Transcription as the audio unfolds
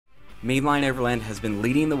Mainline Overland has been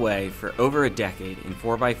leading the way for over a decade in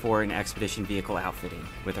 4x4 and expedition vehicle outfitting,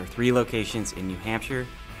 with our 3 locations in New Hampshire,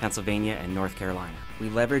 Pennsylvania, and North Carolina. We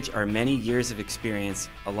leverage our many years of experience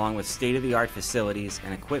along with state-of-the-art facilities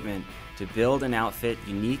and equipment to build and outfit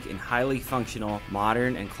unique and highly functional,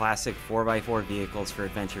 modern and classic 4x4 vehicles for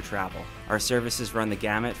adventure travel. Our services run the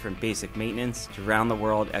gamut from basic maintenance to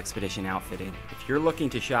round-the-world expedition outfitting. If you're looking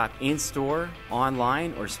to shop in-store,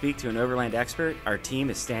 online, or speak to an Overland expert, our team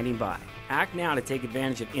is standing by. Act now to take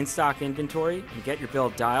advantage of in-stock inventory and get your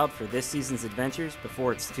build dialed for this season's adventures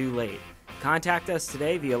before it's too late. Contact us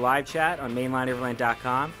today via live chat on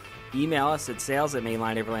mainlineoverland.com, email us at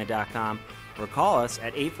sales@mainlineoverland.com, or call us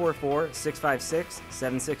at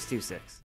 844-656-7626.